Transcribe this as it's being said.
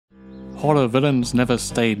horror villains never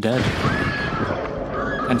stay dead.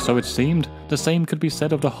 And so it seemed, the same could be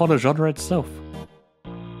said of the horror genre itself.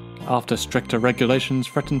 After stricter regulations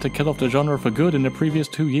threatened to kill off the genre for good in the previous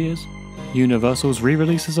 2 years, Universal's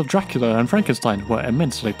re-releases of Dracula and Frankenstein were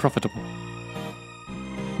immensely profitable.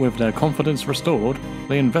 With their confidence restored,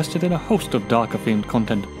 they invested in a host of darker-themed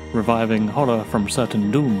content, reviving horror from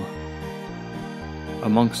certain doom.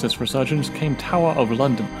 Amongst this resurgence came Tower of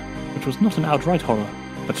London, which was not an outright horror,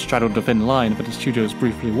 but straddled the thin line that the studios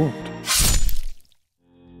briefly walked.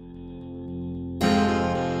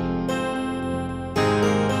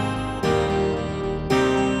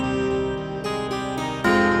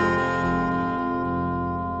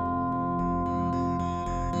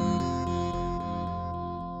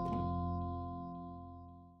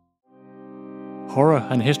 Horror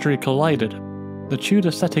and history collided. The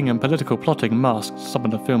Tudor setting and political plotting masked some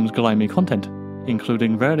of the film's grimy content,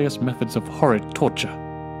 including various methods of horrid torture.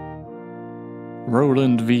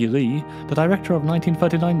 Roland V. Lee, the director of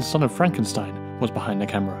 1939's Son of Frankenstein, was behind the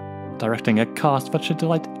camera, directing a cast that should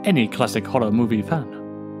delight any classic horror movie fan.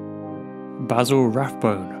 Basil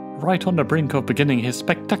Rathbone, right on the brink of beginning his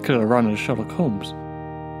spectacular run as Sherlock Holmes.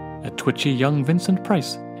 A twitchy young Vincent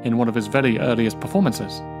Price in one of his very earliest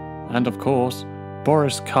performances. And of course,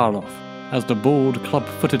 Boris Karloff as the bald,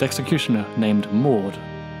 club-footed executioner named Maud.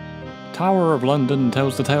 Tower of London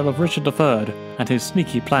tells the tale of Richard III and his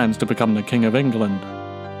sneaky plans to become the King of England.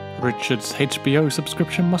 Richard's HBO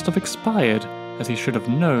subscription must have expired, as he should have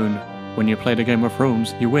known, when you play the Game of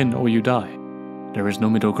Thrones, you win or you die. There is no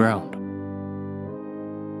middle ground.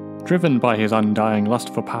 Driven by his undying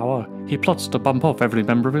lust for power, he plots to bump off every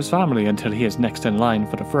member of his family until he is next in line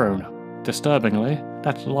for the throne. Disturbingly,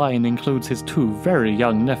 that line includes his 2 very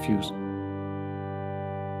young nephews.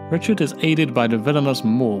 Richard is aided by the villainous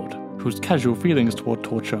Maud, whose casual feelings toward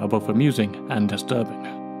torture are both amusing and disturbing.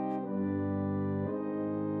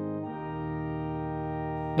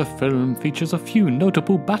 The film features a few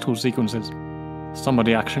notable battle sequences. Some of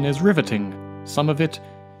the action is riveting, some of it,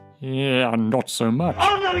 not so much.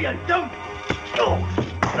 Oh no, you don't!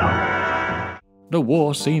 The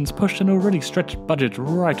war scenes pushed an already stretched budget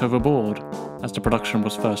right overboard, as the production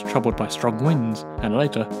was first troubled by strong winds, and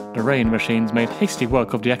later, the rain machines made hasty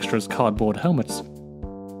work of the extras' cardboard helmets.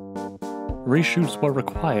 Reshoots were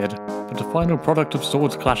required, but the final product of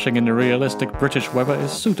swords clashing in the realistic British weather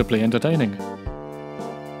is suitably entertaining.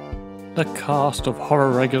 The cast of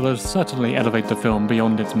horror regulars certainly elevate the film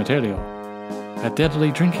beyond its material. A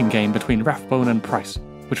deadly drinking game between Rathbone and Price,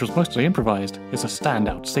 which was mostly improvised, is a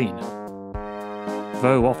standout scene.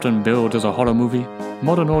 Though often billed as a horror movie,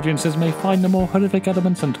 modern audiences may find the more horrific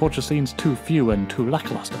elements and torture scenes too few and too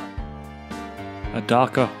lackluster. A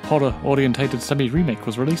darker, horror-orientated semi-remake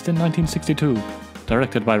was released in 1962,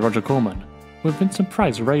 directed by Roger Corman, with Vincent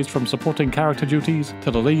Price raised from supporting character duties to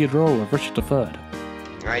the lead role of Richard III.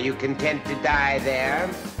 Are you content to die there?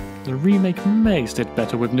 The remake may sit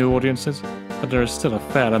better with new audiences, but there is still a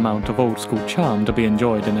fair amount of old-school charm to be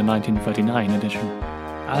enjoyed in the 1939 edition.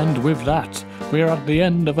 And with that, we are at the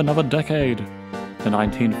end of another decade. The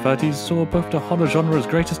 1930s saw both the horror genre's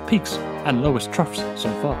greatest peaks and lowest troughs so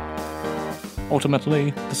far.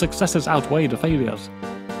 Ultimately, the successes outweigh the failures.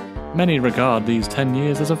 Many regard these 10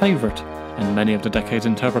 years as a favourite, and many of the decade's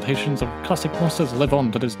interpretations of classic monsters live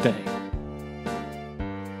on to this day.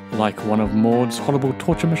 Like one of Maud's horrible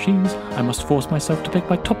torture machines, I must force myself to pick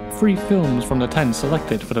my top 3 films from the 10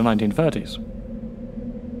 selected for the 1930s.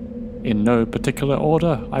 In no particular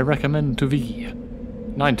order, I recommend to thee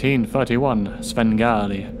 1931,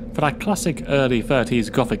 Svengali, for that classic early 30s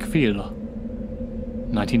Gothic feel.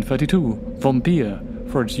 1932, Vampire,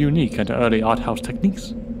 for its unique and early art house techniques.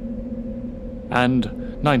 And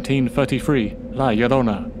 1933, La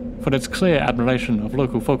Llorona, for its clear admiration of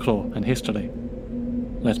local folklore and history.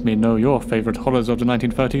 Let me know your favourite horrors of the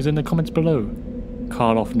 1930s in the comments below.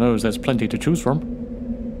 Karloff knows there's plenty to choose from.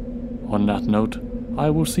 On that note, I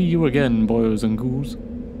will see you again, boys and ghouls,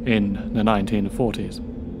 in the 1940s.